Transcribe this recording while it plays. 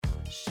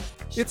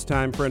It's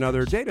time for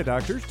another Data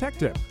Doctor's Tech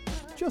Tip.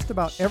 Just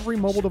about every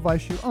mobile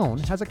device you own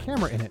has a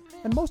camera in it,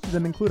 and most of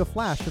them include a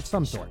flash of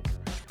some sort.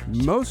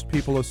 Most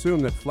people assume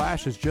that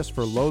flash is just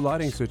for low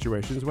lighting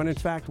situations, when in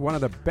fact one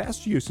of the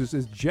best uses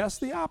is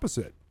just the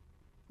opposite.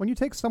 When you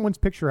take someone's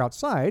picture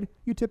outside,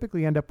 you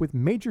typically end up with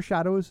major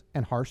shadows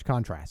and harsh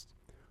contrast.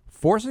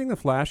 Forcing the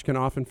flash can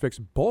often fix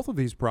both of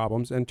these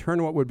problems and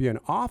turn what would be an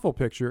awful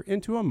picture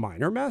into a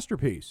minor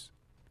masterpiece.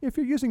 If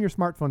you're using your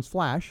smartphone's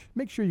flash,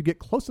 make sure you get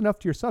close enough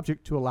to your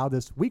subject to allow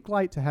this weak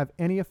light to have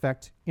any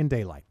effect in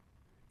daylight.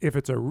 If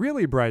it's a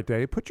really bright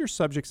day, put your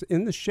subjects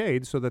in the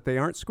shade so that they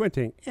aren't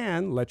squinting,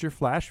 and let your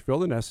flash fill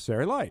the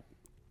necessary light.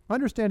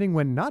 Understanding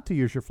when not to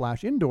use your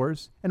flash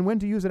indoors and when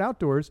to use it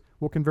outdoors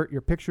will convert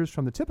your pictures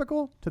from the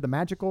typical to the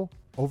magical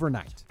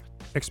overnight.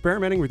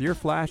 Experimenting with your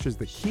flash is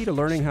the key to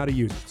learning how to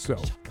use it,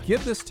 so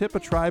give this tip a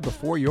try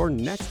before your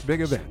next big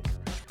event.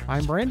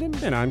 I'm Brandon.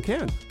 And I'm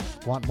Ken.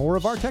 Want more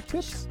of our tech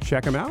tips?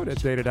 Check them out at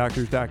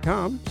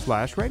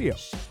datadoctors.com/radio.